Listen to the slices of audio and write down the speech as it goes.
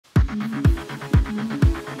We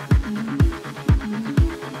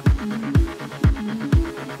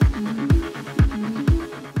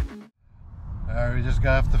just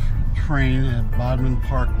got off the train at Bodmin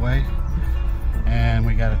Parkway, and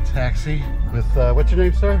we got a taxi with, what's your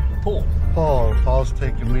name, sir? Paul. Paul. Paul's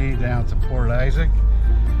taking me down to Port Isaac,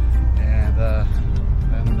 and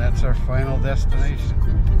that's our final destination.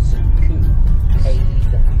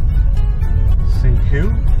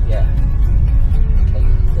 Q? Yeah.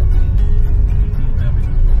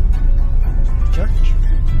 Church.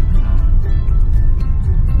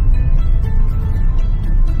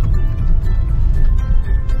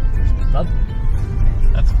 Pub.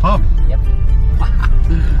 That's a pub. Yep. Look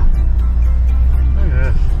at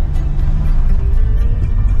this.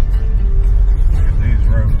 Look at these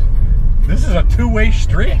roads. This is a two-way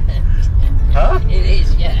street? Huh? It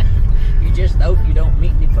is, yeah. You just hope you don't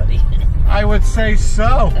meet anybody. I would say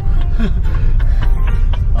so.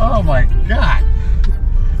 Oh my God.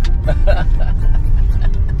 God.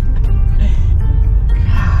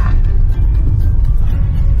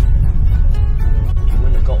 You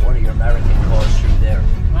wouldn't have got one of your American cars through there.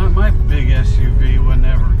 My big SUV would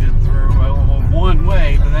never get through. Well, one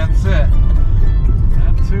way, but that's it.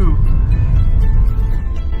 Not two.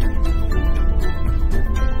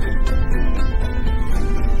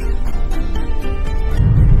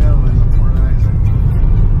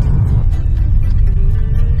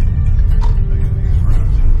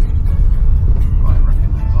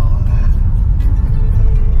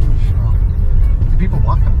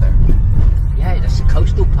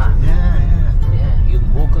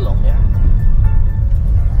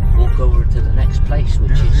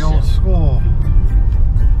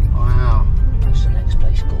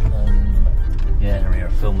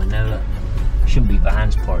 Shouldn't be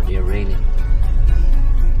vans parked here, really.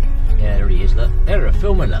 Yeah, there he is. Look, they're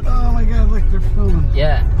filming. Look. Oh my God! Look, they're filming.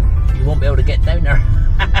 Yeah, you won't be able to get down there.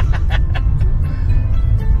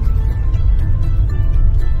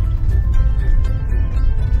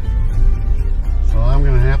 So I'm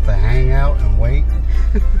gonna have to hang out and wait.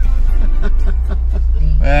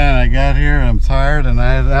 Man, I got here and I'm tired, and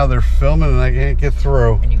now they're filming and I can't get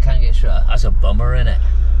through. And you can't get through. That's a bummer, isn't it?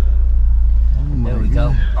 Oh there we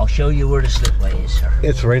go. I'll show you where the slipway is, sir.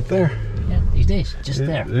 It's right there. Yeah, it is. Just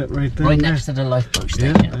there. Yeah, right there. Right next to the lifeboat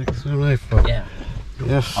station. Yeah, next to the lifeboat. Yeah.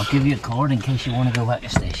 Yes. I'll give you a card in case you want to go back to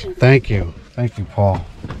the station. Thank you. Thank you, Paul.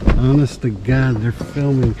 Honest to God, they're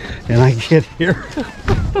filming and I get here.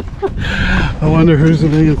 I wonder who's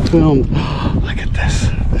being filmed. Look at this.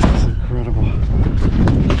 This is incredible.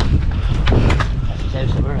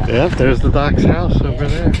 Yep, there's the doc's house over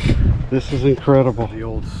there. This is incredible. The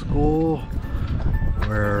old school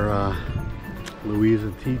where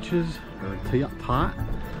Louisa teaches, or taught.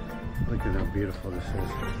 Look at how beautiful this is.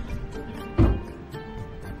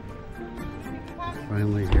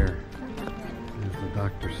 Finally here. There's the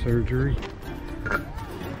doctor's surgery.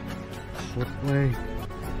 Slipway.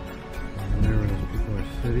 And there where those people are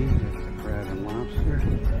sitting. That's the crab and lobster.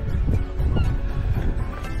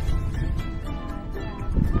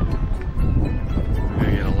 We're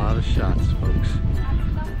gonna get a lot of shots, folks.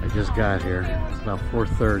 I just got here. It's about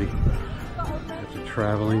 4:30. After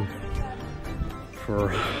traveling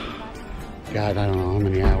for, God, I don't know how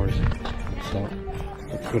many hours. So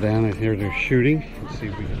let's go down and here they're shooting and see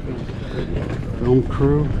if we can film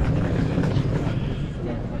crew.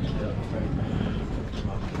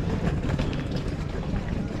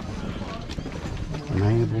 Am I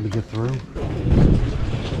able to get through?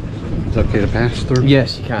 It's okay to pass through?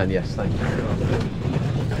 Yes, you can. Yes, thank you.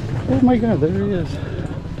 Oh my God, there he is.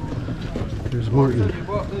 There's Martin.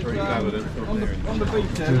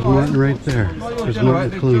 There's Martin right there. There's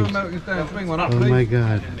Martin Clues. Oh my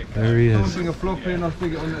God, there he is.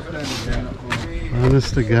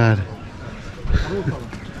 Honest to God.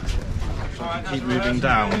 Keep moving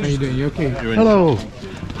down. How you doing? You okay? Hello.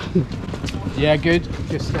 Yeah, good.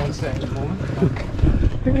 Just on set at the moment.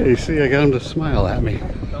 Hey, see, I got him to smile at me.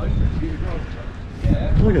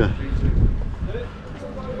 Look at that.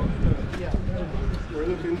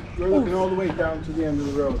 We're looking all the way down to the end of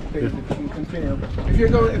the road. If you can continue. If you're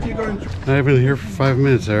going. I've been here for 5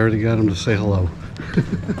 minutes. I already got him to say hello.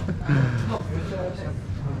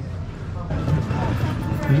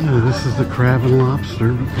 Yeah, this is the crab and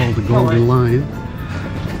lobster called the Golden Lion.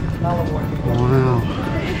 Wow.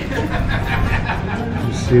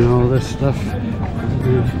 You've seen all this stuff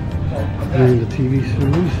during the TV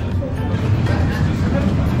series.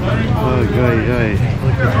 Oh, guy,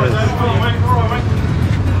 look at this.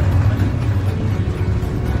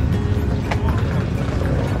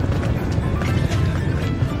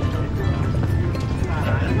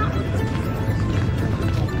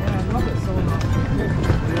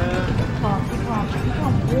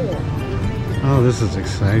 Oh, this is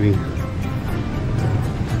exciting.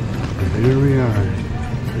 And here we are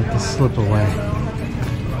at the slip away.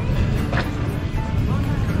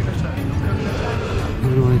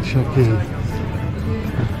 Where do I check in?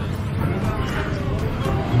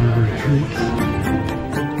 Retreats.